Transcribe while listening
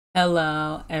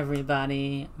Hello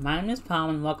everybody, my name is Palm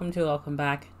and welcome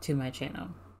back to my channel.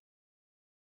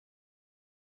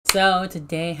 So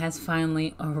today has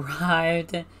finally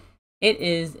arrived. It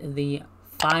is the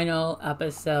final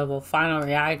episode, final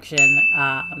reaction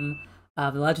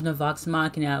of The Legend of Vox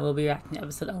Machina. We'll be reacting to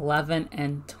episode 11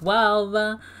 and 12.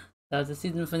 So it's the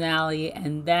season finale,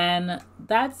 and then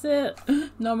that's it.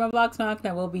 No more Vox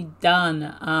Machina, we'll be done.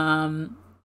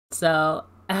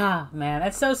 Man,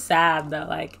 that's so sad though.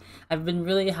 Like, I've been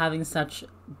really having such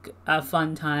a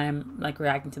fun time, like,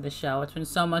 reacting to the show. It's been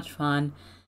so much fun,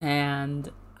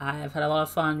 and I've had a lot of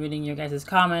fun reading your guys'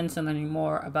 comments and learning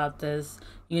more about this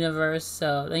universe.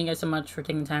 So thank you guys so much for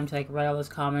taking the time to, like, write all those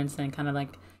comments and kind of,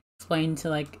 like, explain to,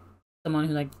 like, someone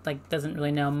who, like doesn't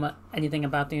really know anything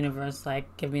about the universe,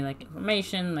 like, give me, like,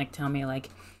 information, like, tell me, like,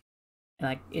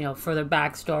 you know, further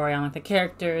backstory on, like, the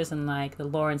characters and, like, the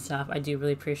lore and stuff. I do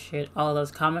really appreciate all of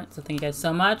those comments, so thank you guys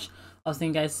so much. Also,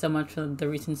 thank you guys so much for the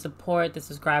recent support, the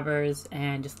subscribers,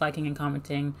 and just liking and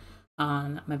commenting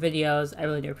on my videos. I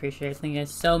really do appreciate it. Thank you guys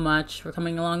so much for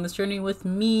coming along this journey with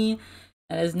me.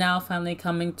 It is now finally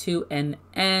coming to an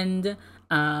end.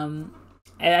 And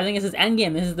I think this is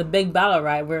endgame. This is the big battle,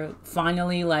 right? We're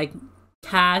finally, like,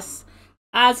 Cass,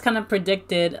 as kind of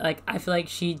predicted, like, I feel like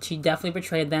she definitely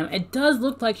betrayed them. It does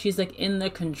look like she's, like, in the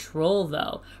control,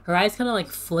 though. Her eyes kind of, like,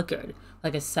 flickered,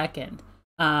 like, a second,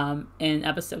 in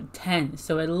episode 10.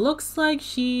 So it looks like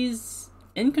she's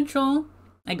in control,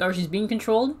 like, or she's being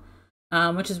controlled,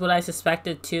 which is what I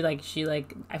suspected, too. Like, I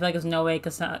feel like there's no way,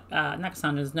 there's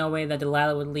no way that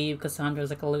Delilah would leave Cassandra's,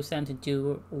 like, a loose end to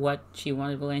do what she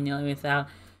wanted willy-nilly without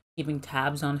keeping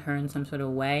tabs on her in some sort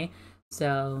of way.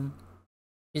 So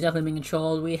she's definitely being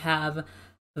controlled. We have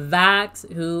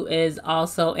Vax, who is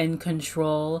also in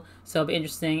control, so it'll be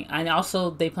interesting. And also,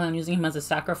 they plan on using him as a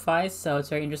sacrifice, so it's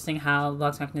very interesting how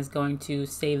Vox Machina is going to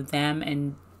save them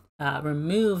and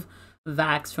remove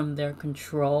Vax from their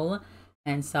control.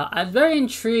 And so I'm very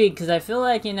intrigued, because I feel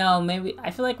like, you know,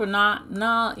 we're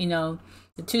not, you know,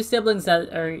 the two siblings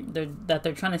that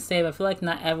they're trying to save, I feel like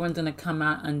not everyone's gonna come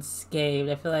out unscathed.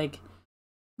 I feel like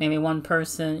maybe one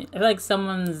person, I feel like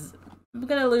someone's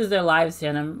gonna lose their lives here,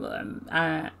 and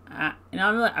I'm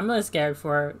really scared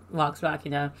for Vox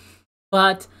Machina,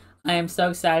 but I am so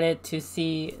excited to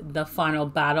see the final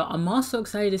battle. I'm also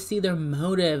excited to see their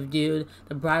motive, dude.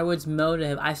 The Briarwood's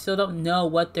motive. I still don't know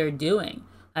what they're doing.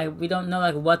 We don't know,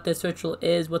 like, what this ritual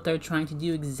is, what they're trying to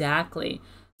do exactly.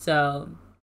 So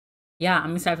yeah,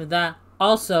 I'm excited for that.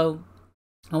 Also,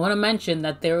 I want to mention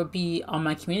that there will be, on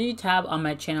my community tab on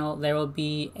my channel, there will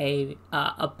be a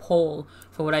poll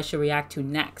for what I should react to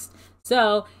next.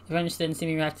 So if you're interested in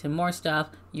seeing me react to more stuff,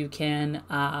 you can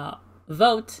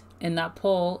vote in that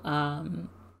poll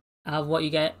of what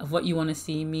you want to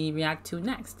see me react to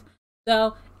next.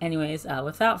 So anyways,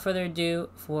 without further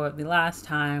ado, for the last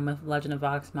time with Legend of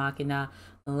Vox Machina,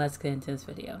 let's get into this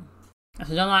video.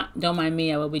 So don't mind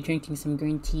me, I will be drinking some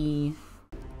green tea.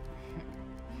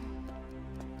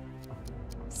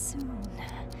 Soon.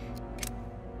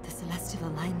 The celestial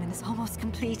alignment is almost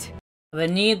complete. They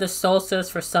need the solstice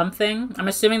for something. I'm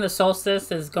assuming the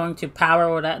solstice is going to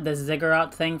power the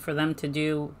ziggurat thing for them to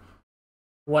do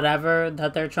whatever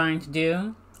that they're trying to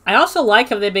do. I also like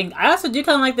how I also do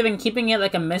kind of like they've been keeping it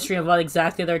like a mystery of what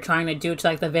exactly they're trying to do to,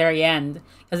 like, the very end,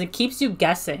 because it keeps you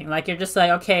guessing. Like, you're just like,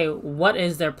 okay, what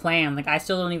is their plan? Like, I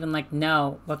still don't even, like,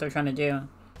 know what they're trying to do.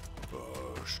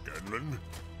 Scanlan?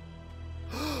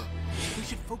 We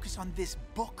should focus on this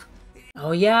book.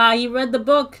 Oh yeah, he read the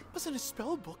book. It wasn't a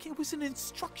spell book, it was an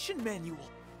instruction manual.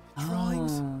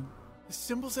 Drawings, the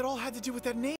symbols, it all had to do with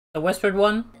that name. The whispered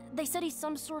one? They said he's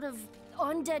some sort of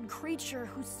undead creature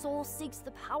whose soul seeks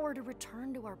the power to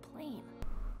return to our plane.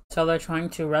 So they're trying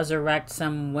to resurrect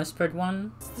some whispered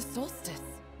one? It's the solstice,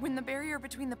 when the barrier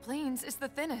between the planes is the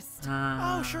thinnest.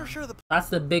 Oh, sure. That's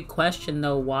the big question,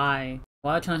 though. Why?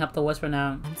 Why are they trying to help the whisper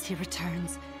now? Once he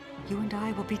returns, you and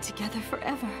I will be together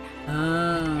forever.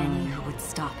 Oh. But any who would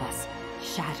stop us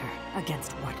shatter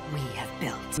against what we have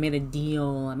built. They made a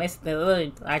deal.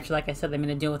 Basically, actually, like I said, they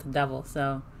made a deal with the devil.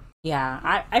 So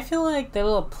yeah, I feel like their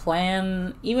little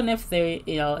plan, even if they,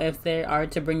 you know, if they are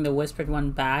to bring the whispered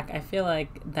one back, I feel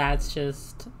like that's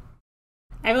just,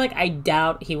 I feel like I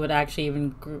doubt he would actually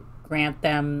even grant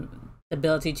them the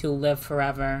ability to live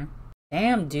forever.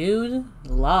 Damn, dude.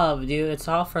 Love, dude. It's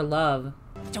all for love.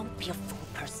 Don't be a fool,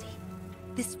 Percy.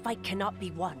 This fight cannot be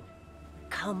won.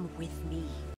 Come with me.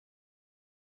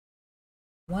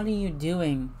 What are you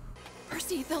doing?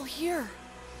 Percy, they'll hear.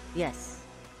 Yes,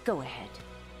 go ahead.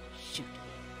 Shoot.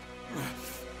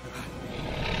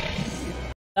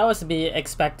 That was to be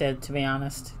expected, to be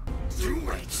honest. Too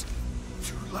late.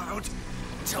 Too loud.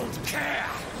 don't care.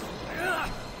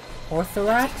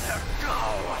 Orthorax?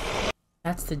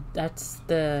 That's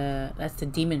the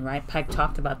demon, right? Pike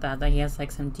talked about that he has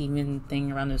like some demon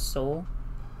thing around his soul.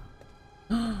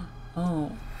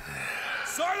 Oh.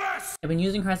 Silas! I've been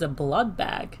using her as a blood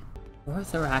bag.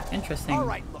 Orthorax, interesting. All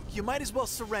right, look, you might as well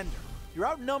surrender. You're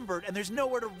outnumbered and there's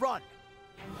nowhere to run.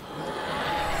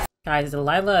 Guys,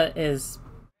 Delilah is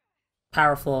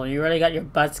powerful. You already got your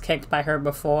butts kicked by her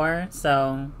before,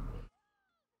 so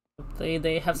hopefully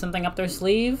they have something up their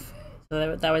sleeve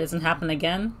so that way it doesn't happen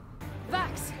again.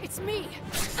 Vax, it's me.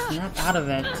 Snap out of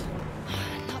it.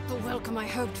 Not the welcome I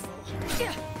hoped for.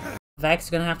 Vex is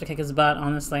gonna have to kick his butt,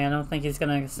 honestly. I don't think he's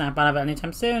gonna snap out of it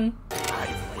anytime soon.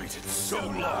 I've waited so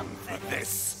long for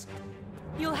this.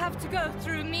 You'll have to go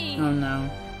through me. Oh no.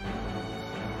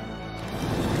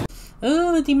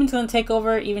 Oh, the demon's gonna take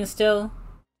over even still.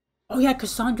 Oh yeah,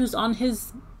 Cassandra's on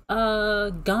his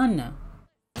gun.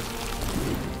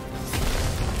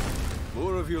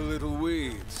 More of your little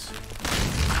weeds.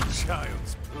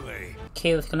 Child's play.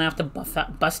 Caleb's gonna have to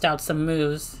bust out some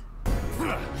moves.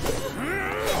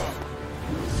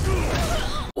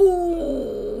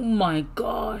 Oh my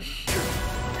gosh.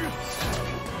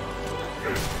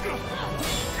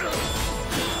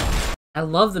 I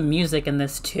love the music in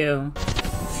this too.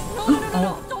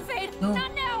 No, don't fade. No.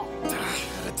 Not now.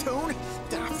 The tune?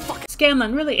 Fuck.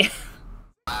 Scanlan, really?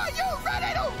 Are you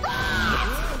ready to run?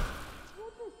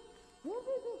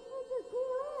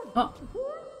 Oh.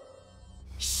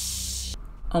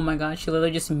 Oh my gosh, she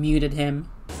literally just muted him.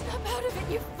 Snap out of it,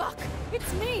 you fuck.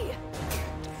 It's me.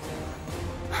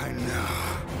 I know.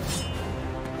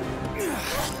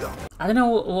 I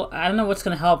don't know what's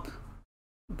gonna help.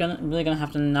 Really gonna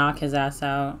have to knock his ass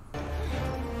out.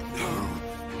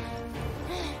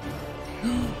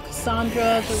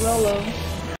 Cassandra Derolo.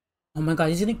 Oh my god,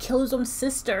 he's gonna kill his own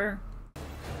sister.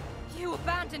 You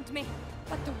abandoned me,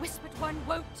 but the Whispered One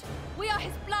won't. We are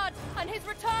his blood, and his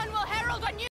return will herald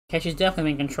a new— Okay, she's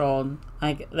definitely being controlled.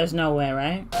 Like, there's no way,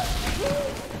 right?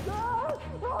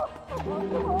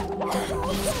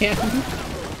 Yeah.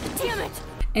 Damn it.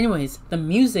 Anyways, the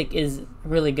music is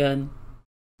really good.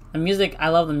 The music, I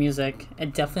love the music.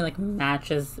 It definitely like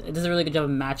matches, it does a really good job of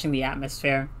matching the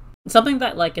atmosphere. Something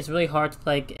that like is really hard to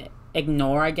like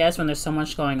ignore, I guess, when there's so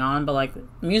much going on, but like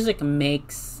music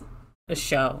makes a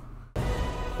show.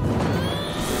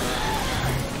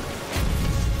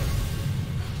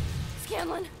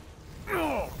 Scanlan.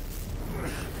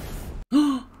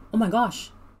 Oh my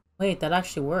gosh. Wait, that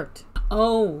actually worked.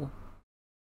 Oh.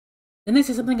 Didn't they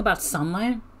say something about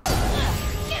sunlight?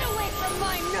 Get away from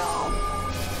my gnome.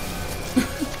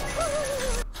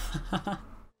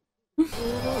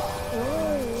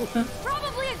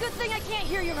 Probably a good thing I can't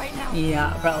hear you right now.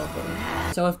 Yeah, probably.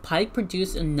 So if Pike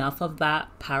produced enough of that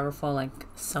powerful like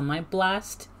sunlight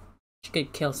blast, she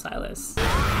could kill Silas.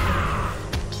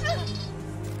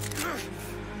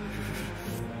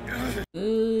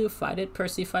 Ooh, fight it,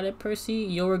 Percy, fight it, Percy.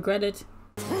 You'll regret it.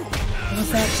 What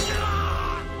was that?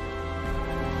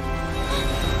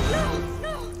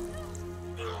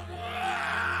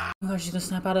 Oh, she's gonna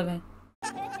snap out of it.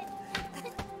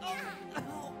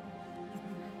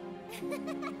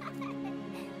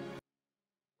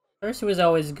 Percy was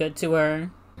always good to her.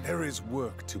 There is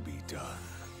work to be done.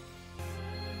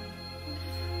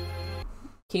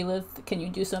 Keyleth, can you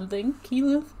do something?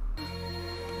 Keyleth?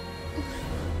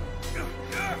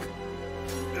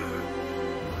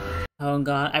 Oh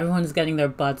god, everyone's getting their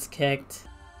butts kicked.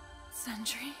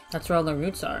 Sentry, That's where all the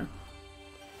roots are.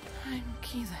 I'm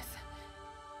Keyleth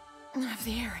of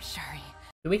the Erishari.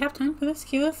 Do we have time for this,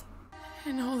 Keyleth?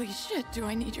 And holy shit, do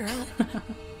I need your help.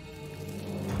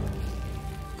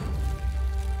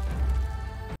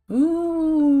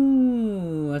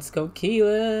 Ooh, let's go,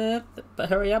 Keyleth. But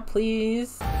hurry up,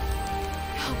 please.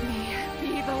 Help me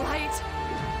be the light.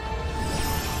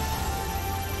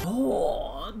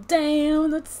 Oh,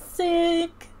 damn, that's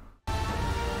sick.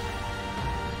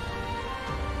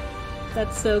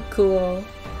 That's so cool.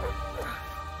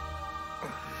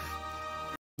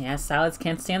 Yeah, salads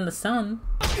can't stand the sun.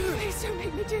 Please don't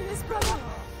make me do this, brother.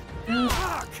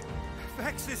 Fuck!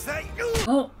 Vex, is that you?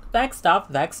 Oh, Vex, stop,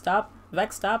 Vex, stop,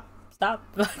 Vex, stop, stop,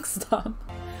 Vex, stop.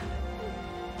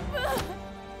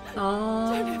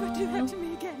 Don't ever do that Aww. to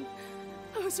me again.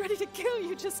 I was ready to kill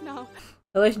you just now.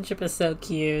 The relationship is so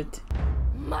cute.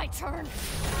 My turn.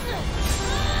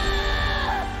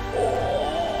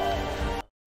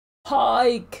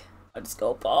 Pike! Let's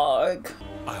go, Pike.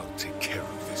 I'll take care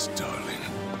of this, darling.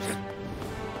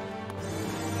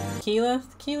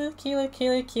 Keyleth, Keyleth, Keyleth,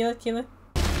 Keyleth, Keyleth, Keyleth.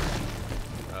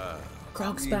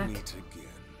 Grog's We back. meet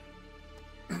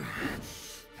again.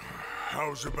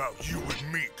 How's about you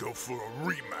and me go for a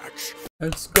rematch?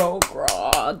 Let's go,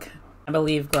 Grog. I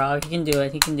believe Grog. He can do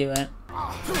it. He can do it.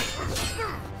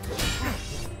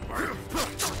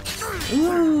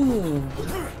 Ooh.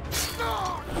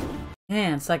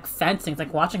 Man, it's like fencing. It's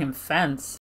like watching him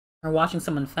fence. Or watching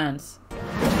someone fence.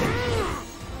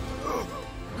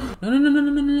 No, no, no, no,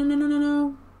 no, no, no, no, no, no,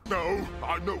 no. No,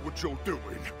 I know what you're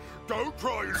doing. Don't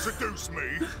try and seduce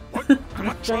me. I'm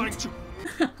not trying to.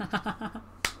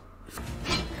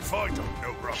 If I don't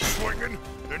know rough swinging,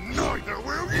 then neither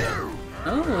will you.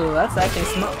 Oh, that's actually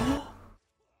smart.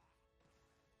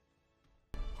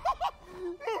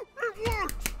 It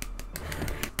worked.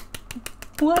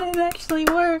 What? It actually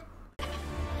worked.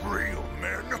 Real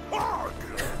men hug.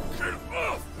 Get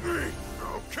off me.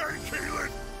 Okay, Keelan,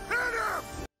 hit him.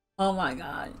 Oh my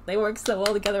god, they work so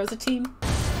well together as a team.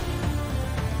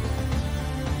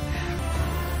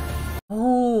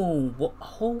 Oh,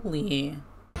 holy.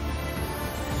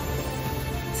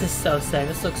 This is so sick.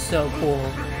 This looks so cool.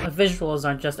 The visuals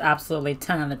are just absolutely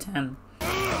 10 out of 10. I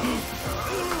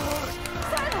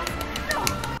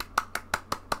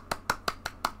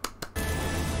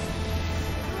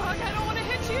don't want to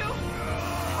hit you.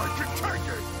 I can take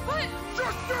it. But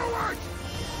Just do it.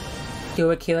 Do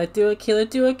it, Keyleth. Do it, Keyleth.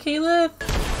 Do it, Keyleth.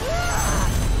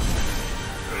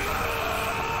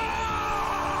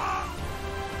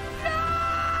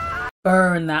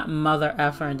 Burn that mother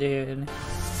effer, dude.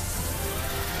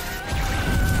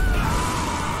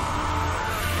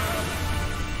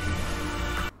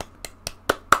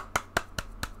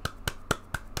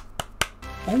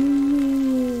 Oh.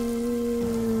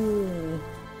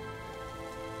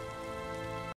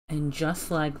 And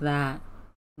just like that,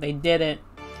 they did it.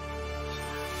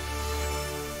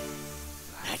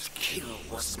 That kill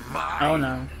was mine. Oh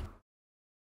no.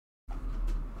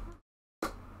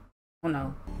 Oh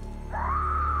no.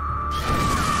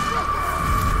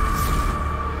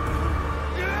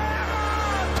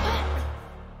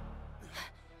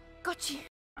 Got you.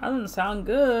 That doesn't sound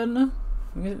good.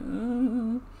 I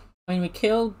mean, we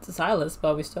killed Silas,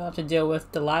 but we still have to deal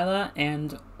with Delilah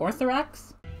and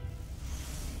Orthorax.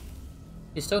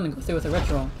 You still need to go through with the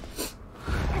ritual.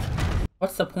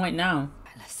 What's the point now?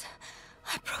 Silas,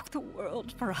 I broke the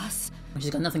world for us.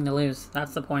 She's got nothing to lose.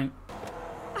 That's the point.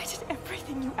 I did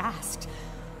everything you asked.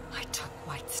 I took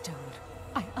Whitestone.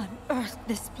 I unearthed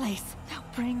this place. Now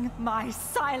bring my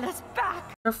Silas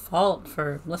back. Your fault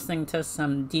for listening to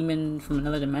some demon from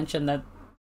another dimension that you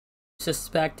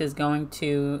suspect is going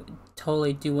to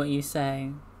totally do what you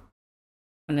say.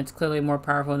 When it's clearly more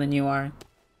powerful than you are.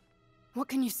 What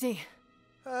can you see?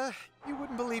 You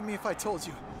wouldn't believe me if I told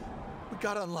you. We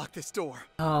gotta unlock this door.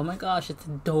 Oh my gosh, it's a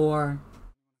door.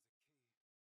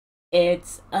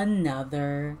 It's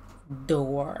another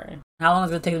door. How long is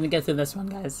it going to take them to get through this one,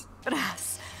 guys?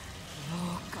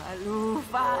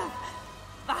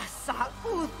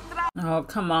 Oh,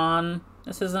 come on.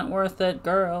 This isn't worth it,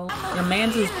 girl. Your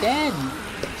man's is dead.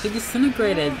 He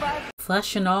disintegrated.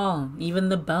 Flesh and all, even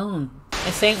the bone.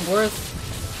 This ain't worth.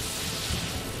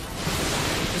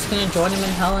 Just gonna join him in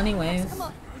hell anyways. Come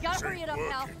on, we gotta hurry it up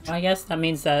now. Well, I guess that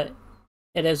means that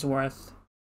it is worth.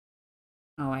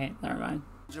 Oh wait, never mind.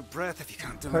 Your breath if you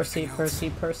can't do Percy, anything else.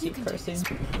 Percy.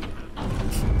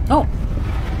 Oh!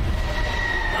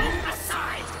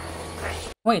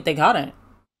 Wait, they got it.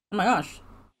 Oh my gosh.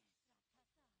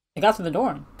 They got through the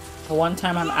door. The one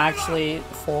time I'm actually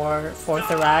for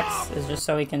Thorax is just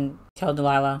so he can kill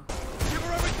Delilah. Give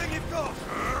her everything you've got.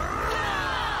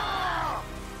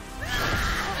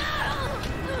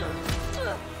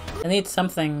 I need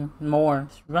something more.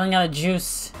 It's running out of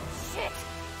juice. Shit!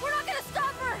 We're not gonna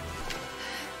stop her!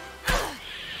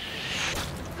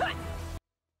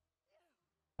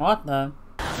 What the?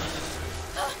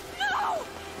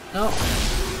 No!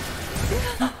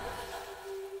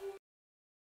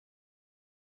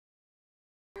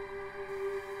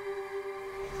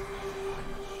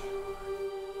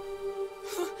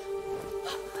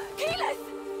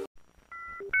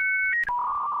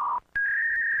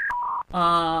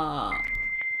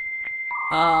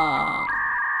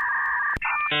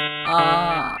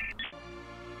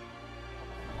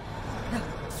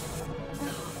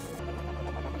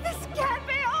 this can't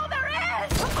be all there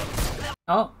is.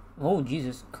 Oh,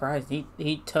 Jesus Christ.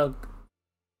 He took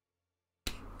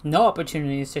no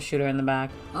opportunities to shoot her in the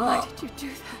back. Why did you do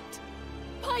that?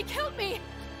 Pike, help me!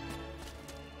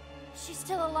 She's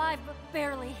still alive, but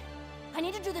barely. I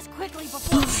need to do this quickly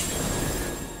before...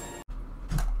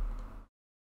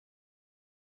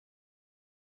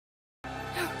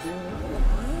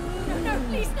 No,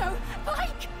 please, no.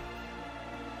 Pike!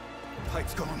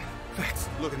 Pike's gone. Vex,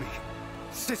 look at me.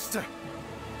 Sister,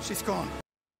 she's gone.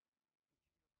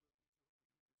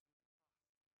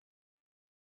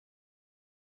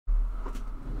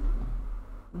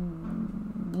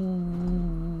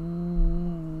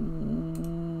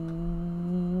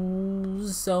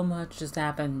 so much just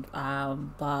happened. Blah,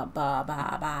 blah, blah,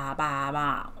 blah, blah,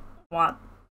 blah. What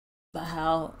the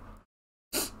hell?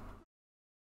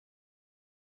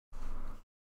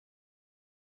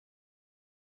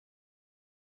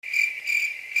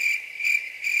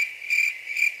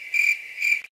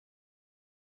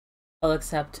 I'll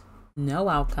accept no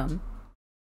outcome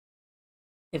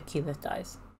if Keyleth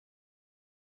dies.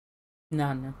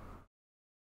 None.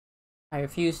 I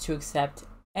refuse to accept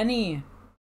any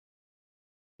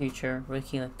future where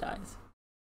Keyleth dies.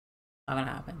 Not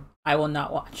gonna happen. I will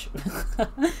not watch.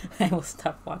 I will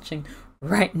stop watching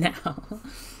right now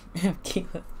if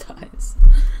Keyleth dies.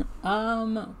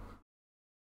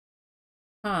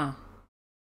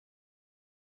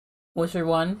 Wizard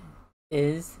 1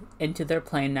 is into their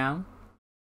plane now.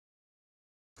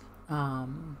 I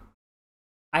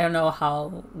don't know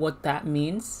what that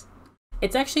means.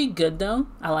 It's actually good though.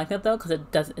 I like that though, because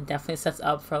it definitely sets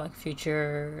up for like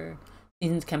future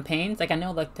seasons campaigns. Like I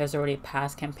know like there's already a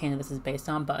past campaign that this is based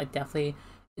on, but it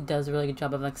does a really good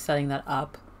job of like setting that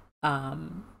up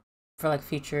for like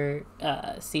future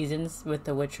seasons with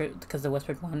the Witcher, because the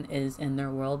Whispered One is in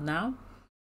their world now.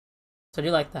 So I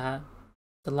do like that.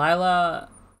 Delilah,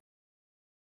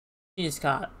 she just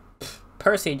got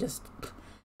Percy just.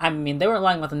 I mean, they were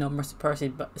lying about the No Mercy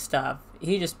Percy stuff.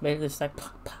 He just made this like.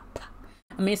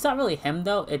 I mean, it's not really him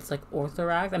though. It's like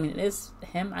Orthorax. I mean, it is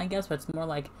him, I guess, but it's more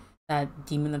like that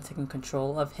demon that's taking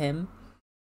control of him.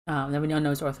 Then we don't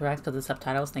know it's Orthorax because of the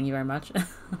subtitles. Thank you very much.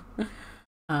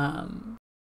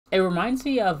 It reminds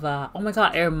me of. Oh my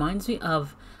god! It reminds me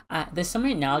of. There's so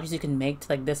many analogies you can make to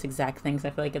like this exact thing. So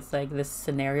I feel like it's like this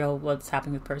scenario. What's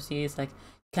happening with Percy is like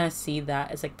kind of see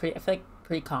that it's like pretty. I feel like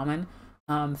pretty common.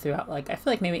 Throughout like I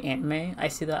feel like maybe anime. I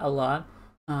see that a lot.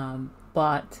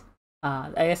 But.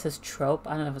 I guess this trope,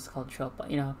 I don't know if it's called trope,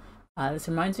 but you know, this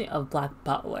reminds me of Black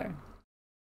Butler.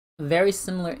 Very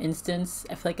similar instance.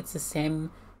 I feel like it's the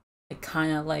same like,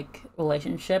 kind of like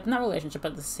relationship, not relationship,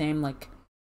 but the same like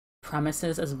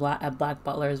premises as Black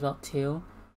Butler as well too.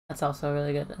 That's also a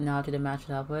really good analogy to match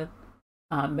it up with.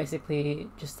 Basically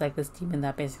just like this demon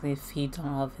that basically feeds on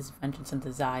all of his vengeance and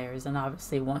desires, and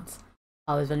obviously once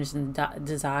all his vengeance and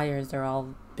desires are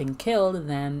all been killed,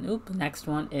 then the next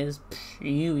one is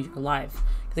your life.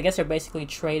 Because I guess you're basically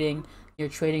trading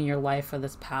your life for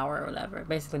this power or whatever.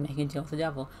 Basically making a deal with the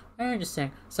devil. Very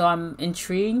interesting. So I'm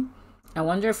intrigued. I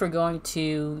wonder if we're going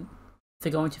to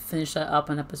finish that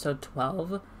up on episode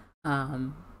 12.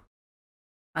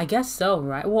 I guess so,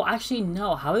 right? Well, actually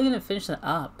no. How are we gonna finish that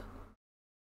up?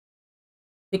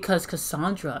 Because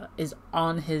Cassandra is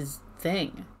on his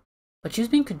thing. But she's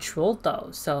being controlled though,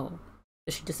 so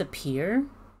does she disappear?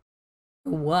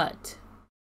 What?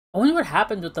 I wonder what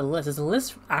happens with the list. Does the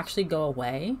list actually go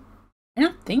away? I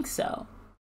don't think so.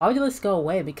 Why would the list go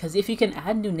away? Because if you can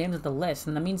add new names to the list,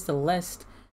 then that means the list,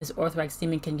 this Orthorax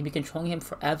demon, can be controlling him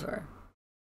forever.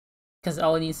 Because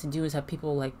all he needs to do is have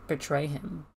people like betray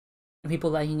him. And people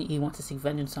that he wants to seek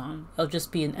vengeance on. It'll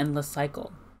just be an endless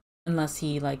cycle. Unless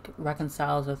he like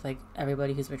reconciles with like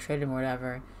everybody who's betrayed him or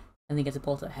whatever. And he gets a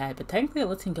bolt ahead, but technically the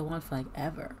list can go on for like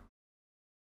ever.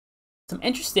 Some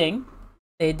interesting.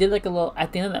 They did like a little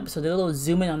at the end of the episode. They did a little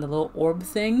zoom in on the little orb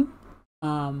thing.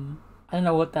 I don't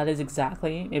know what that is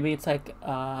exactly. Maybe it's like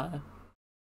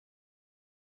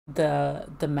the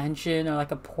dimension or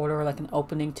like a portal or like an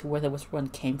opening to where the Whispered One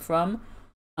came from.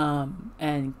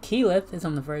 And Keyleth is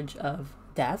on the verge of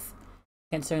death,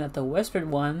 considering that the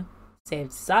Whispered One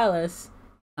saved Silas.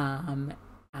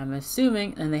 I'm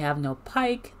assuming, and they have no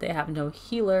pike, they have no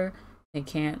healer, they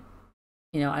can't,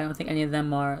 I don't think any of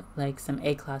them are like some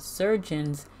A-class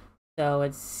surgeons, so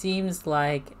it seems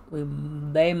like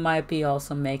they might be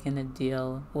also making a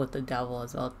deal with the devil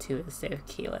as well too to save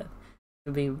Keyleth. It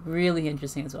would be really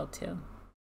interesting as well too.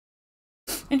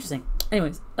 Interesting.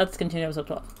 Anyways, let's continue episode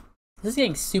 12. This is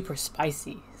getting super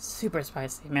spicy,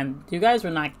 man. You guys were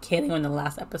not kidding when the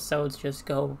last episodes just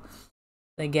go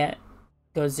 0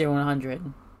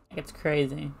 100. It's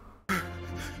crazy. An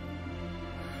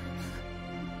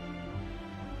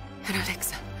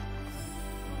elixir.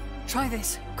 Try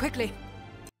this, quickly.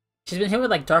 She's been hit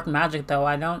with like dark magic though.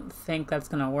 I don't think that's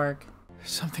gonna work.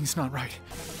 Something's not right.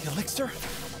 The elixir?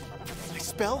 My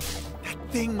spell? That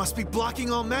thing must be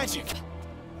blocking all magic.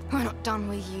 We're not done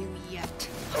with you yet.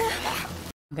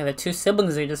 Okay, the two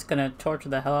siblings are just gonna torture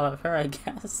the hell out of her, I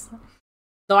guess.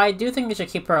 So I do think they should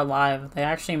keep her alive. She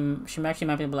actually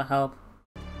might be able to help.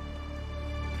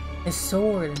 His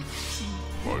sword.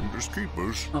 Finders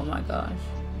keepers. Oh my gosh.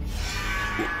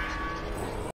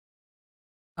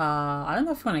 I don't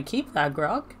know if you want to keep that,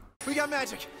 Grog. We got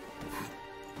magic.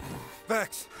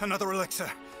 Vex, another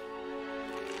elixir.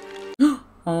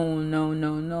 Oh no,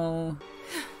 no, no.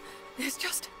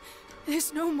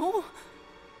 There's no more.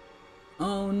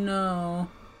 Oh no.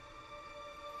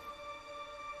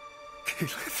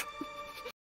 Keyleth.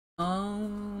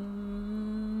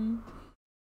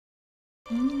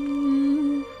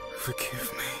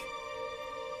 Forgive me.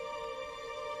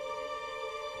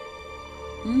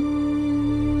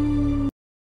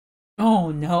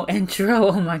 Oh no, intro.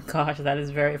 Oh my gosh, that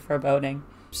is very foreboding.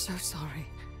 I'm so sorry.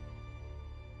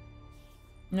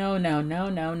 No, no, no,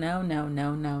 no, no, no,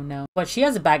 no, no, no. But she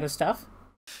has a bag of stuff.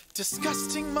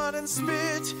 Disgusting mud and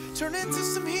spit turn into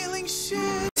some healing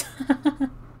shit.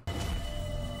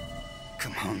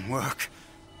 Come on, work.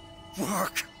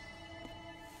 Work.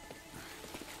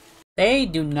 They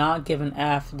do not give an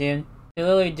F, dude. They're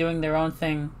literally doing their own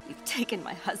thing. You've taken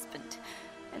my husband,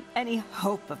 and any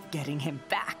hope of getting him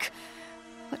back.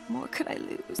 What more could I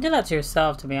lose? You did that to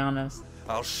yourself, to be honest.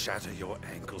 I'll shatter your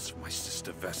ankles for my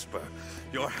sister Vesper.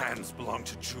 Your hands belong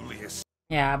to Julius.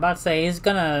 Yeah, I'm about to say, he's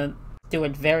gonna do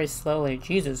it very slowly.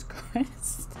 Jesus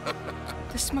Christ.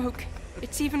 The smoke.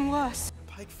 It's even worse.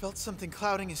 Pike felt something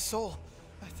clouding his soul.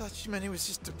 I thought she meant he was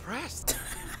just depressed.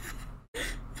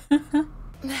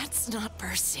 That's not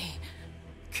Percy.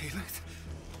 Keyleth.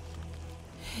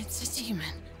 It's a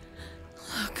demon.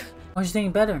 Look. What's you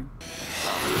thinking better?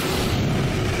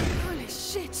 Holy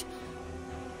shit.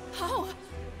 How?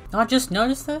 Not just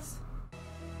notice this?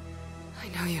 I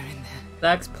know you're in there.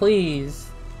 Vex, please.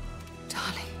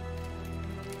 Darling.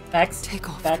 Vex, Take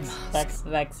off Vex, the mask. Vex,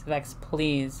 Vex, Vex,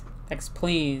 please. Vex,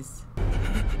 please.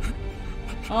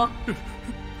 Oh.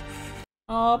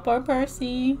 Oh, poor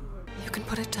Percy. You can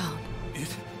put it down.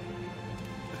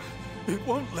 It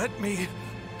won't let me.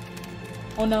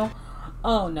 Oh no.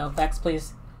 Oh no, Vex,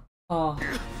 please. Oh.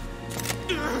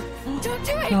 Don't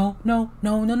do it! No, no,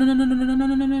 no, no, no, no, no, no, no, no, no,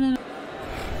 no, no, no.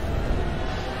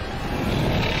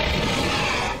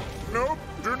 Nope,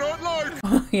 do not like.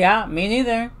 Yeah, me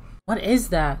neither. What is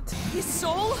that? His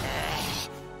soul?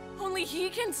 Only he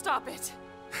can stop it.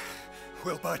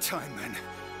 We'll buy time then.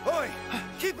 Oi!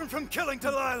 Keep him from killing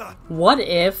Delilah! What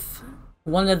if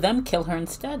one of them kill her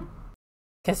instead?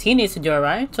 Because he needs to do it,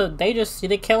 right? So they just need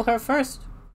to kill her first.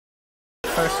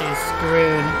 Percy's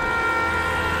screwed.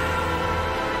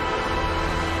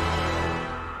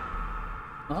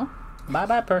 Well,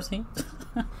 bye-bye, Percy.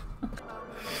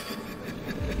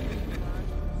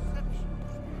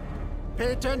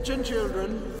 Pay attention,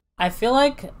 children. I feel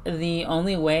like the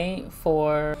only way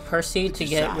for Percy to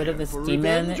get rid of this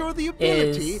demon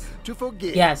is... to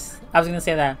forgive. Yes, I was gonna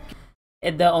say that.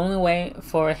 The only way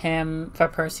for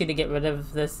Percy to get rid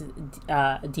of this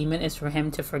demon is for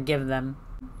him to forgive them.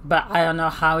 But I don't know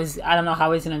how he's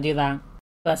gonna do that.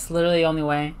 That's literally the only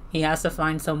way. He has to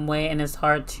find some way in his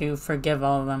heart to forgive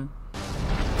all of them.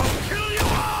 I'll kill you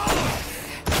all!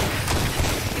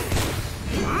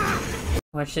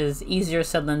 Which is easier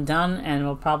said than done, and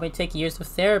will probably take years of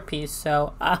therapy.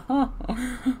 So, oh,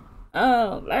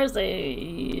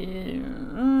 Percy.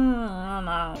 I don't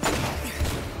know.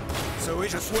 So we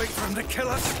just wait for him to kill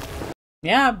us?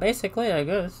 Yeah, basically, I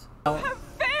guess.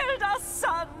 Failed us,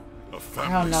 son. A I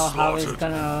family don't know how he's slaughtered.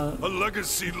 gonna A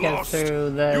legacy get lost.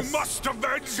 through this. You must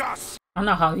avenge us! I don't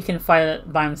know how he can fight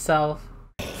it by himself.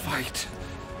 Fight.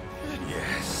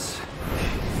 Yes.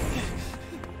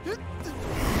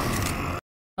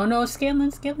 Oh no,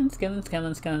 Scanlan. What are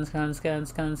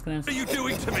you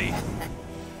doing to me?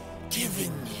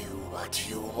 Giving you what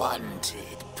you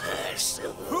wanted,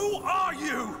 Percival. Who are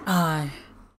you? I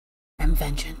am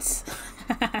vengeance.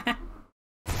 I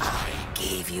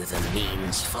gave you the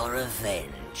means for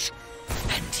revenge,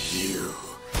 and you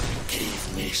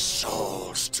gave me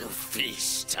souls to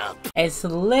feast up. It's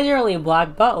literally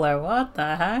Black Butler. What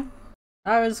the heck?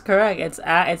 I was correct.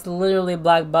 It's literally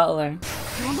Black Butler.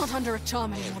 You're not under a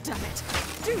charm anymore, damn it.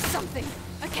 Do something.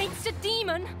 Against a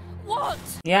demon? What?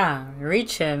 Yeah,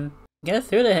 reach him. Get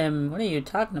through to him. What are you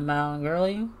talking about,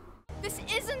 girlie? This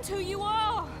isn't who you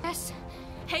are. Yes,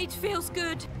 hate feels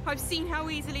good. I've seen how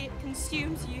easily it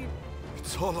consumes you.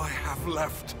 It's all I have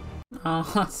left. Oh,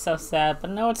 that's so sad. But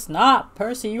no, it's not.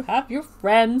 Percy, you have your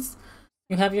friends.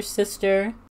 You have your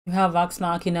sister. You have Vox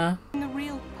Machina. The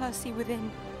real Percy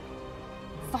within.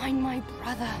 Find my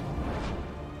brother.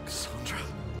 Cassandra.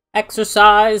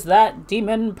 Exorcise that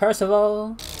demon,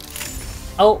 Percival.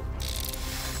 Oh.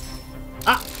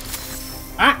 Ah.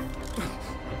 Ah.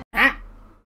 Ah.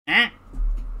 Ah.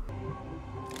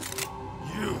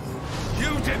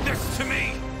 You did this to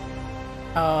me!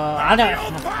 I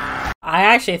don't. I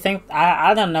actually think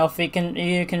I don't know if you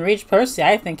can reach Percy.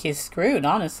 I think he's screwed,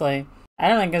 honestly. I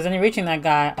don't think there's any reaching that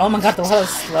guy. Oh my god, the water's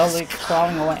slowly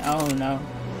crawling away. Oh no.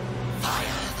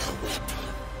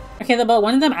 Okay, but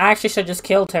one of them actually should have just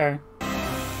killed her.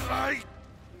 I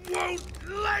won't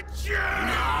let you!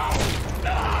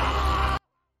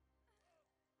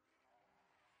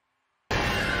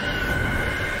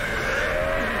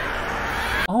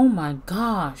 Oh my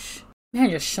gosh. Man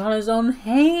just shot his own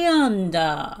hand.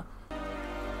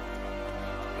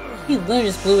 He literally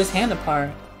just blew his hand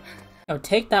apart. Yo,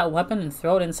 take that weapon and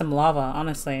throw it in some lava,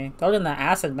 honestly. Throw it in the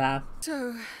acid bath.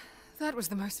 So, that was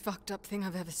the most fucked up thing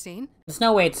I've ever seen. There's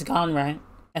no way it's gone, right?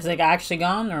 Is it actually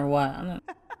gone or what? I don't...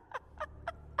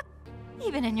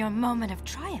 Even in your moment of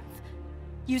triumph,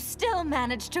 you still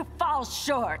managed to fall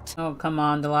short. Oh, come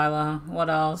on, Delilah. What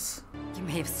else? You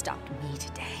may have stopped me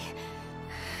today.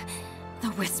 The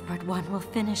Whispered One will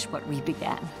finish what we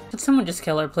began. Could someone just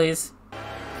kill her, please?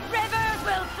 Rivers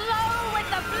will flow with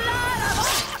the blood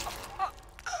of...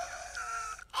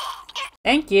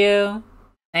 Thank you.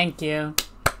 Thank you.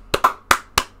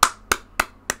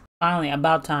 Finally,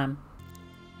 about time.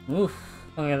 Oof.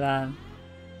 Look at that.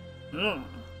 Mm.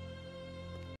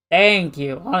 Thank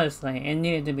you. Honestly, it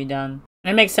needed to be done.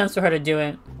 It makes sense for her to do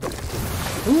it.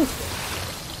 Oof.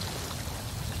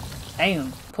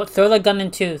 Damn. Throw the gun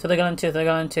in two. Throw the gun in two. Throw the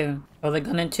gun in two. Throw the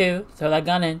gun in two. Throw that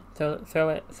gun in. Throw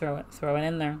it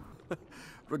in there.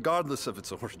 Regardless of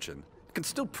its origin, it can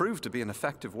still prove to be an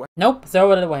effective weapon. Nope.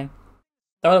 Throw it away.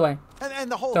 Throw it away.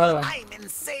 And the whole Throw it away. I'm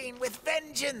insane with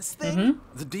vengeance thing.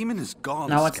 The demon is gone,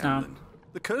 No, it's not. Scanlan.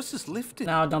 The curse is lifted.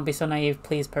 No, don't be so naive,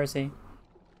 please, Percy.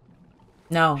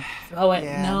 No. Throw it.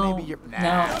 Yeah, no. maybe you're...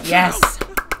 No. Yes.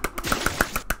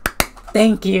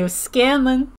 Thank you,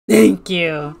 Scanlan. Thank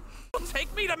you.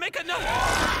 Take me to make a note.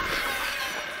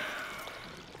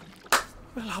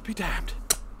 Well, I'll be damned.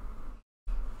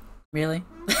 Really?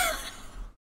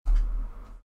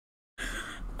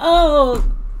 Oh,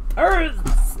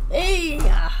 Percy!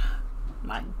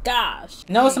 My gosh.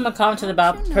 No, someone commented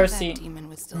about Percy. That demon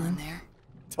was still in there.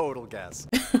 Total guess.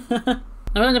 I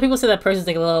know people say that Percy's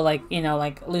like a little, like, you know,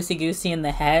 like loosey-goosey in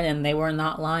the head, and they were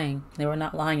not lying. They were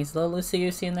not lying. He's a little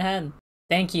loosey-goosey in the head.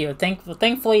 Thank you.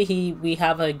 Thankfully, we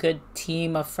have a good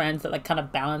team of friends that like kind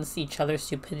of balance each other's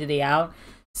stupidity out.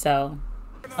 So,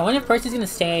 I wonder if Percy's gonna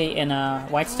stay in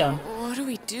Whitestone. What do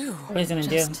we do? What is he gonna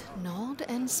Just nod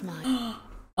and smile.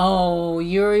 Oh,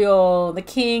 Uriel, the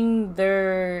king.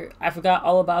 I forgot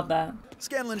all about that.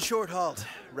 Scanlan Shorthalt,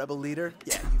 rebel leader.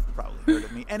 Yeah, you've probably heard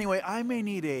of me. Anyway, I may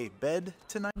need a bed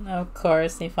tonight. Of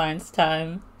course, he finds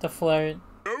time to flirt.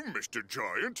 Oh, Mr.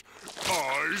 Giant,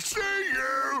 I see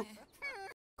you!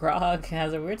 Grog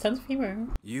has a weird sense of humor.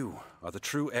 You are the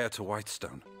true heir to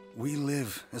Whitestone. We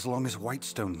live as long as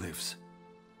Whitestone lives.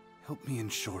 Help me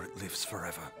ensure it lives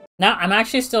forever. Now, I'm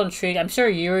actually still intrigued. I'm sure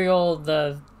Uriel,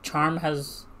 the charm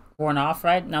has worn off,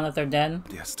 right? Now that they're dead?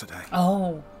 Yesterday.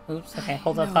 Oh, oops. Okay,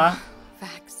 hold that thought.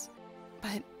 Facts.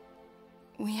 But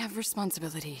we have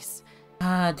responsibilities.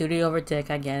 Ah, duty over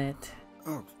dick, I get it.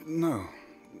 Oh, no.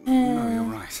 No, you're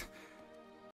right.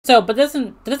 So, but that's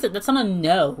not a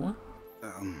no.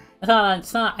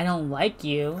 It's not I don't like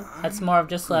you. That's more of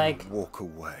just like... Walk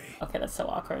away. Okay, that's so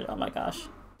awkward. Oh my gosh.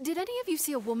 Did any of you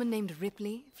see a woman named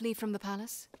Ripley flee from the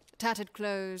palace? Tattered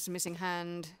clothes, missing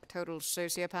hand, total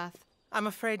sociopath. I'm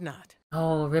afraid not.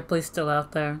 Oh, Ripley's still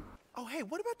out there. Oh, hey,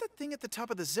 what about that thing at the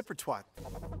top of the zipper twat?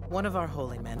 One of our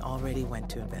holy men already went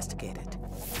to investigate it.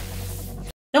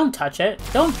 Don't touch it.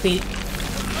 Don't be...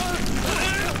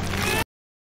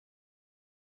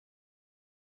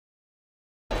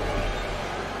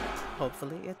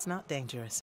 Hopefully, it's not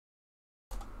dangerous.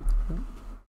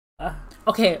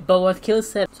 Okay, but what Keely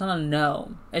said, it's not a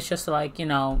no. It's just like, you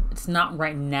know, it's not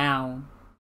right now.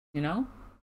 You know?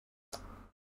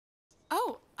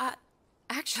 Oh,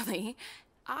 actually,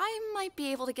 I might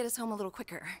be able to get us home a little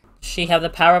quicker. She have the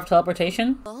power of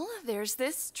teleportation? Well, there's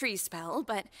this tree spell,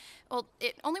 but, well,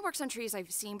 it only works on trees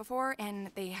I've seen before,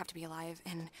 and they have to be alive,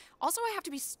 and also I have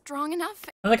to be strong enough.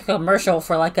 Like a commercial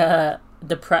for like a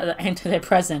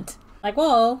antidepressant. Like,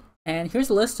 whoa, and here's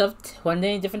a list of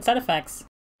 20 different side effects.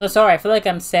 So sorry, I feel like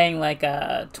I'm saying like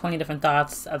 20 different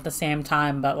thoughts at the same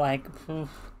time, but like,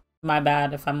 my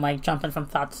bad if I'm like jumping from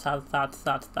thought to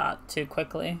thought too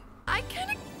quickly. I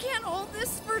kinda can't hold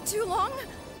this for too long.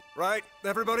 Right,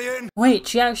 everybody in? Wait,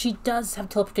 she actually does have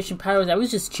teleportation powers. I was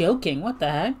just joking. What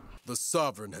the heck? The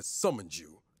Sovereign has summoned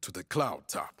you to the cloud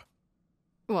top.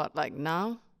 What, like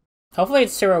now? Hopefully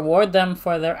it's to reward them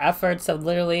for their efforts of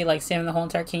literally like saving the whole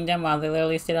entire kingdom while they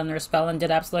literally stayed under a spell and did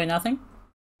absolutely nothing.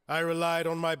 I relied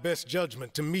on my best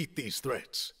judgment to meet these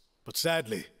threats, but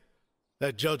sadly,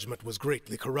 that judgment was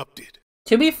greatly corrupted.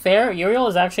 To be fair, Uriel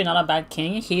is actually not a bad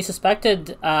king. He suspected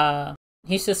the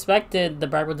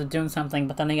Brightwoods of doing something,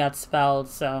 but then he got spelled,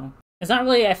 so It's not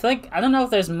really, I feel like, I don't know if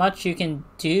there's much you can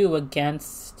do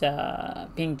against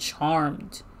being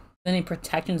charmed. Any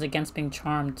protections against being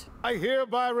charmed. I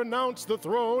hereby renounce the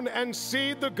throne and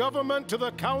cede the government to the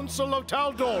Council of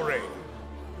Tal'Dorei.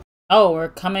 Oh, we're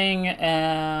coming, is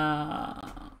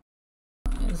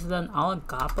it an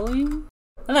oligopoly?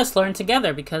 Let's learn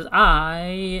together because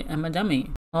I am a dummy.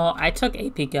 Well, I took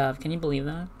AP Gov. Can you believe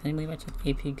that? Can you believe I took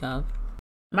AP Gov?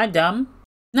 Am I dumb?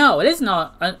 No, it isn't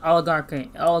an oligarchy.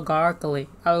 Oligarchically.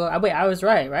 Oh, wait, I was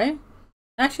right?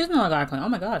 Actually, it's not oligarchically. Oh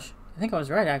my gosh. I think I was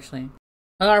right, actually.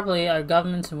 Oligarchy are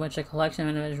governments in which a collection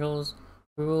of individuals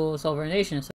rules over a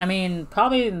nation. So, I mean,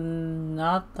 probably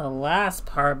not the last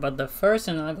part, but the first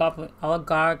in whatever,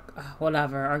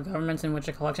 are governments in which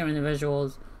a collection of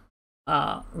individuals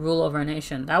rule over a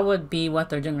nation. That would be what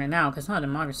they're doing right now, because it's not a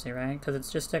democracy, right? Because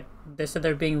it's just they said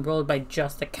they're being ruled by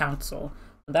just the council.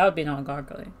 But that would be an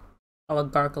oligarchically,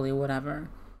 whatever.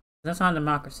 That's not a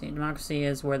democracy. Democracy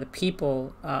is where the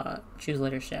people choose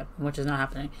leadership, which is not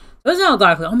happening. So it's not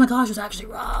oligarchically. Oh my gosh, I was actually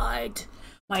right.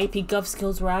 My AP Gov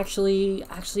skills were actually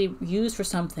used for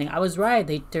something. I was right.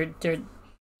 They turn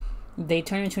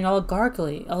into an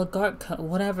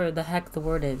whatever the heck the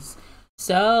word is.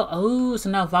 So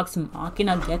now Vox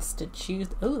Machina gets to choose.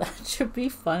 Oh, that should be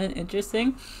fun and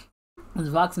interesting. Because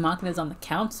Vox Machina is on the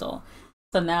council,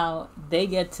 so now they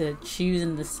get to choose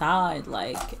and decide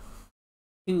like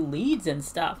who leads and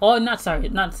stuff. Oh, not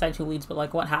decide who leads, but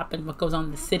like what happened, what goes on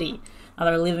in the city. Now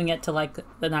they're leaving it to like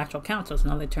the natural council, so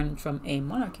now they turn it from a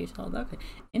monarchy to oligarchy.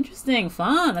 Interesting,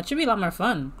 fun. That should be a lot more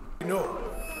fun. No,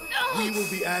 we will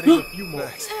be adding a few more.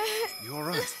 You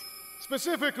alright?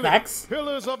 Specifically, Vex?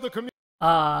 pillars of the community.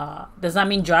 Does that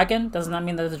mean dragon? Doesn't that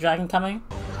mean there's a dragon coming?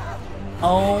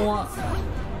 Oh,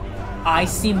 I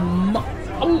see.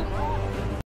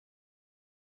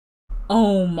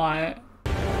 Oh my.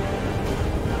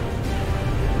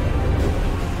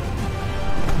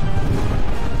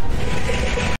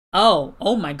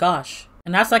 Oh my gosh.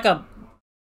 And that's like a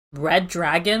red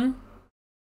dragon?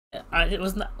 It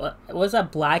was that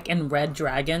black and red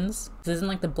dragons? Isn't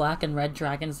like the black and red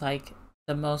dragons like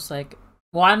the most like,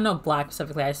 well, I don't know black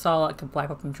specifically. I saw like a black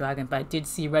looking dragon, but I did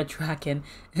see red dragon.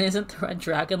 And isn't the red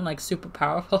dragon like super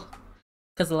powerful?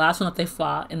 Because the last one that they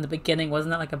fought in the beginning,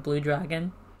 wasn't that like a blue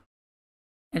dragon?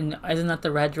 And isn't that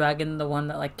the red dragon the one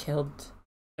that like killed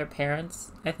their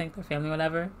parents? I think their family,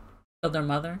 whatever. Killed their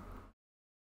mother.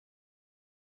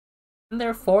 And there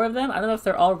are 4 of them? I don't know if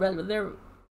they're all red, but there are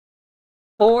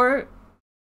 4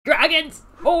 dragons!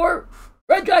 4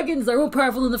 red dragons! They're more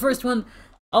powerful than the first one.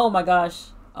 Oh my gosh.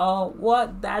 Oh,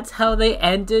 what? That's how they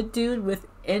ended, dude? With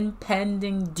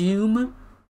impending doom?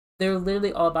 They're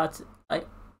literally all about to, like,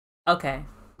 okay.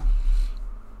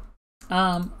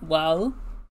 Well.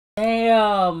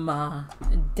 Damn,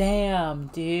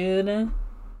 dude.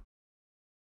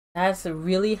 That's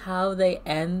really how they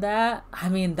end that? I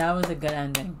mean, that was a good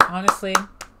ending. Honestly,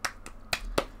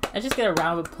 I just get a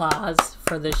round of applause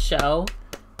for this show.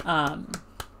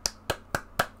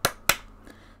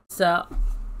 So,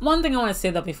 one thing I want to say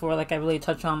though before like I really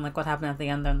touch on like what happened at the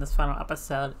end in this final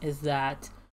episode is that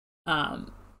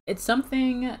it's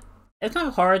something, it's kind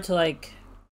of hard to like,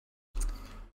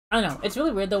 I don't know, it's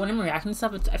really weird though when I'm reacting to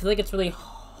stuff. I feel like it's really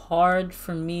hard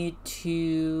for me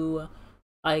to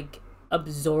like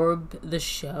absorb the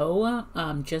show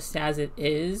just as it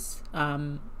is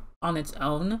on its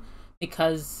own,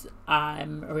 because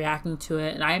I'm reacting to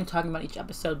it and I am talking about each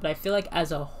episode, but I feel like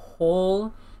as a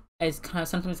whole it's kind of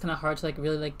sometimes kind of hard to like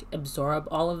really like absorb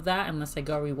all of that unless I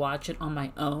go rewatch it on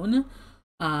my own.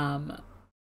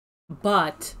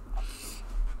 But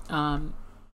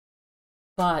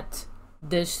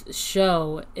this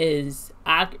show is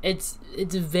it's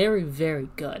very, very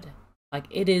good. Like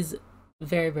it is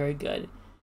very, very good.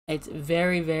 It's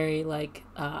very, very like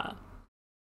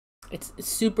it's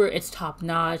super, it's top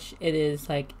notch. It is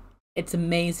like, it's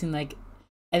amazing. Like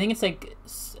I think it's like,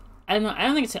 I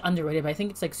don't think it's underrated, but I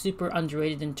think it's like super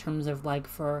underrated in terms of like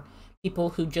for people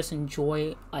who just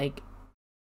enjoy like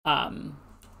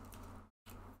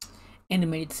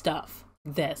animated stuff.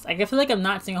 This, like, I feel like I'm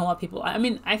not seeing a whole lot of people. I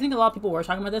mean, I think a lot of people were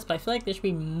talking about this, but I feel like there should be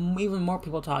even more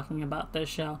people talking about this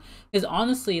show, because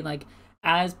honestly, like,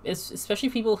 especially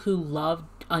people who love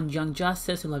Young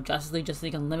Justice, who love Justice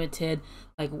League Unlimited,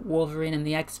 like Wolverine and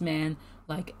the X-Men,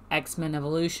 like X-Men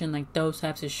Evolution, like those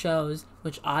types of shows,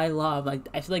 which I love. Like,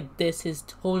 I feel like this is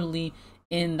totally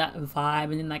in that vibe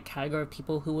and in that category of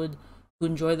people who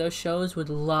enjoy those shows would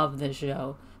love this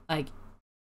show. Like,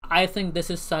 I think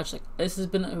this is this has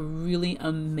been a really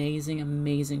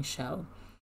amazing show.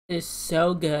 It is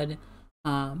so good.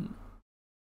 I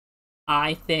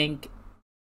think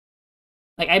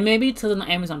Like, I maybe it's on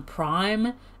Amazon Prime.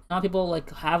 A lot of people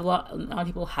like have a lot of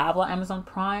people have a lot of Amazon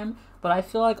Prime, but I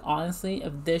feel like honestly,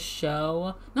 if this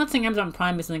show, not saying Amazon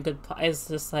Prime isn't a good, it's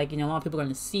just like, you know, a lot of people are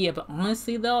going to see it, but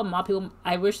honestly though, a lot of people,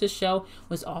 I wish this show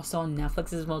was also on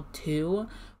Netflix as well too,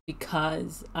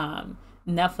 because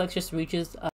Netflix just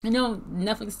reaches, I know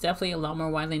Netflix is definitely a lot more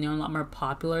widely known, a lot more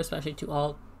popular, especially to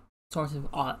all sorts of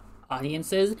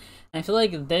audiences. And I feel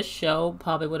like this show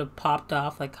probably would have popped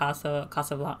off like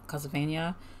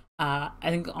Castlevania. I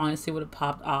think honestly would have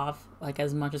popped off like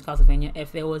as much as Castlevania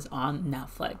if it was on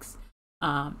Netflix.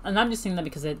 And I'm just saying that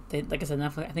because like I said,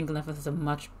 Netflix. I think Netflix has a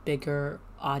much bigger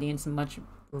audience and much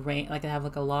range. Like they have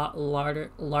like a lot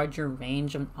larger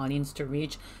range of audience to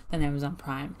reach than Amazon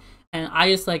Prime. And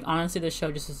I just like honestly, the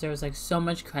show just deserves like so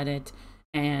much credit,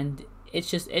 and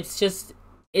it's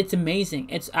amazing.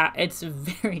 It's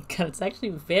very good. It's actually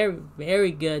very,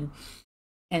 very good.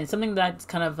 And it's something that's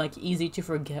kind of like easy to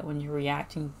forget when you're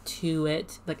reacting to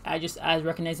it. Like as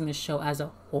recognizing the show as a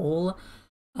whole,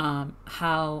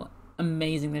 how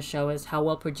amazing the show is, how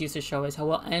well produced the show is, how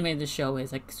well animated the show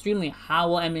is, like extremely how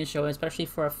well animated the show is, especially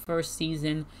for a first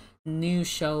season new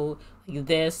show like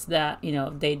this, that, you know,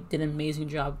 they did an amazing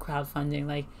job crowdfunding.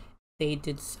 Like they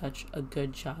did such a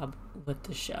good job with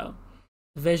the show.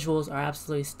 The visuals are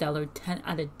absolutely stellar. 10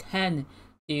 out of 10,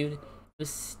 dude. It was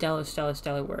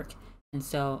stellar work. And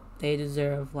so they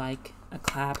deserve like a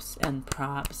claps and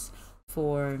props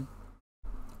for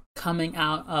coming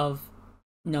out of,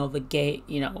 you know, the gate,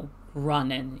 you know,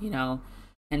 running, you know.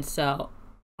 And so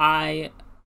I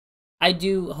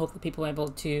do hope that people are able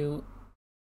to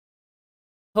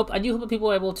hope that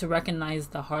people are able to recognize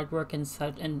the hard work and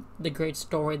such, and the great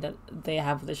story that they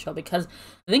have with the show, because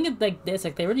I think it's like this,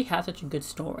 like they already have such a good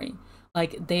story.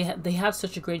 Like they have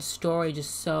such a great story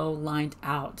just so lined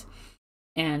out.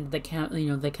 And the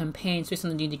campaign, especially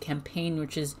the D&D campaign,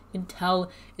 which is, you can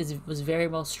tell was very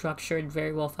well structured,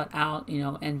 very well thought out, you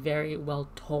know, and very well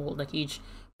told. Like each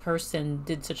person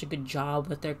did such a good job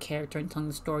with their character and telling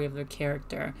the story of their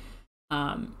character.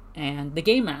 And the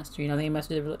game master, you know, the game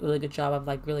master did a really good job of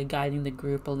like really guiding the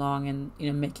group along, and, you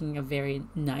know, making a very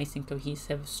nice and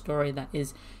cohesive story that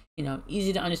is, you know,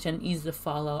 easy to understand, easy to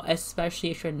follow,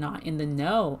 especially if you're not in the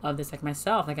know of this, like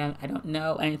myself. Like I don't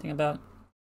know anything about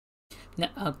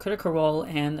Critical Role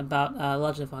and about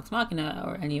Legend of Vox Machina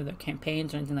or any of their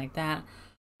campaigns or anything like that,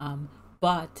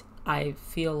 but I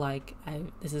feel like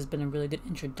this has been a really good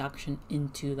introduction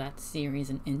into that series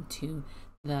and into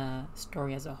the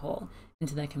story as a whole,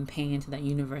 into that campaign, into that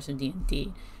universe of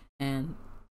D&D. And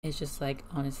it's just like,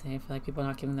 honestly, I feel like people are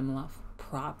not giving them enough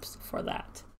props for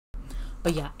that.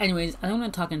 But yeah, anyways, I don't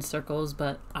want to talk in circles,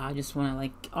 but I just want to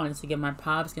like honestly give my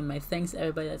props, give my thanks to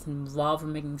everybody that's involved for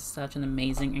making such an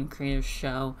amazing and creative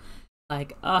show.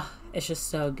 Like, it's just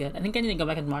so good. I think I need to go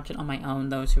back and watch it on my own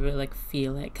though to really like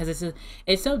feel it, because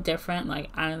it's so different. Like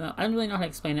I don't really know how to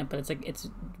explain it, but it's like it's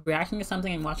reacting to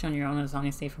something and watching on your own is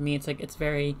honestly for me. It's like it's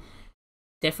very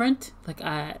different. Like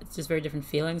it's just very different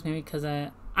feelings. Maybe because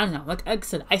I don't know. Like I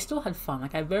said, I still had fun.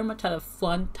 Like I very much had a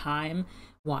fun time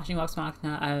watching Vox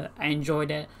Machina. I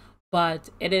enjoyed it, but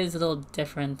it is a little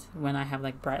different when I have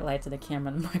like bright lights of the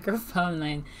camera and the microphone,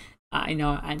 and I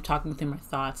know I'm talking through my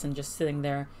thoughts and just sitting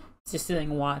there,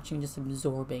 watching, just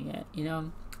absorbing it, you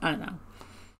know. I don't know,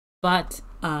 but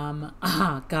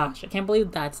gosh, I can't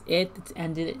believe that's it.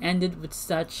 It ended with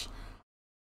such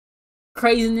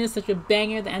craziness, such a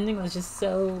banger. The ending was just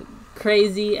so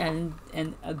crazy, and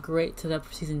a great setup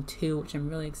for season 2, which I'm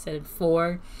really excited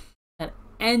for. That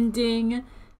ending,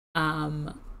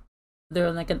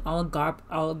 they're like an oligarch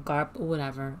or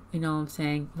whatever, you know what I'm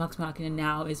saying. Vox Machina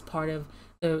now is part of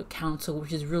the council,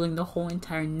 which is ruling the whole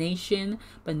entire nation,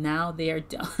 but now they are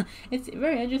it's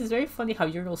very interesting. It's very funny how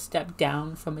Uriel stepped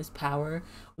down from his power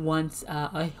once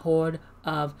a horde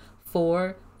of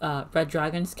 4 red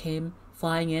dragons came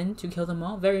flying in to kill them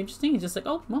all. Very interesting. He's just like,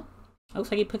 oh well,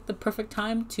 looks like he picked the perfect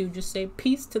time to just say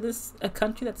peace to this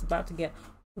country that's about to get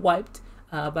wiped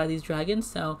by these dragons.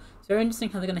 So it's very interesting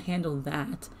how they're going to handle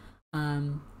that.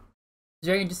 It's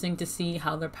very interesting to see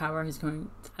how their power is going.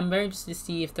 I'm very interested to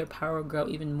see if their power will grow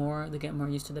even more. They get more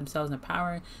used to themselves and their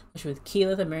power, especially with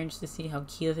Keyleth. I'm very interested to see how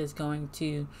Keyleth is going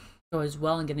to grow as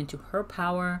well and get into her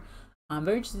power. I'm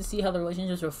very interested to see how the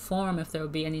relationships will form, if there will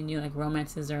be any new like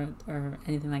romances or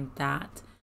anything like that.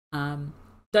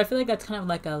 So I feel like that's kind of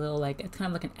like a little like, it's kind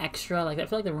of like an extra. Like I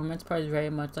feel like the romance part is very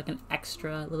much like an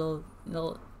extra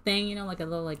little thing, you know, like a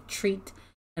little like treat.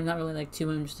 I'm not really like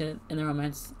too interested in the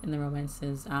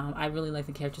romances. I really like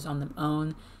the characters on their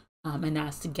own, and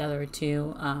as together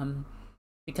too,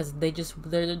 because their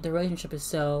relationship is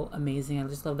so amazing. I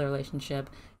just love their relationship.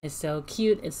 It's so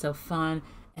cute, it's so fun,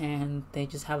 and they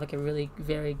just have like a really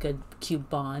very good cute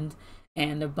bond,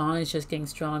 and their bond is just getting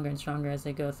stronger and stronger as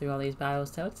they go through all these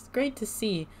battles. So it's great to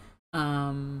see.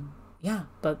 Yeah,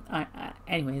 but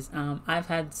anyways, I've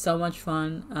had so much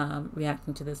fun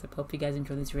reacting to this. I hope you guys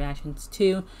enjoy these reactions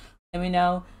too. Let me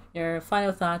know your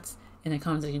final thoughts in the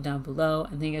comment section down below,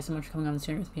 and thank you guys so much for coming on the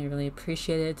journey with me. I really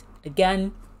appreciate it.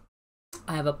 Again,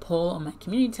 I have a poll on my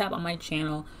community tab on my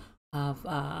channel of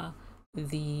what I'm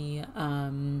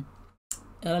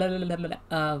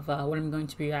going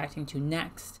to be reacting to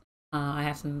next. I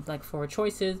have some like 4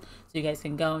 choices, so you guys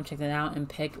can go and check that out and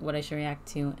pick what I should react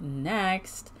to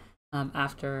next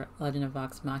after Legend of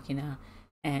Vox Machina.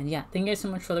 And yeah, thank you guys so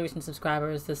much for the recent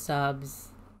subscribers, the subs.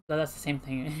 But that's the same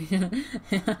thing. And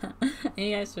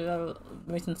you guys for the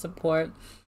recent support,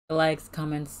 the likes,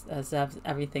 comments, subs,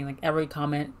 everything. Like every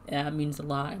comment means a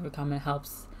lot. Every comment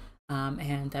helps,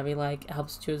 and every like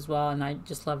helps too as well. And I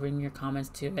just love reading your comments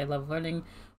too. I love learning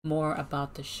more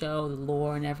about the show, the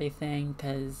lore, and everything,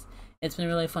 because it's been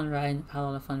really fun writing. I've had a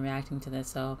lot of fun reacting to this.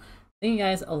 So thank you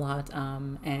guys a lot.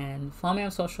 And follow me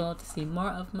on social to see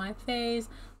more of my face.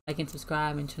 Like and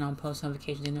subscribe and turn on post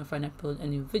notifications to know if I upload a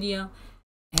new video.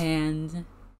 And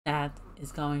that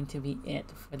is going to be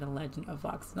it for the Legend of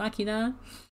Vox Machina.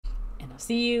 And I'll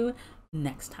see you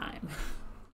next time.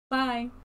 Bye.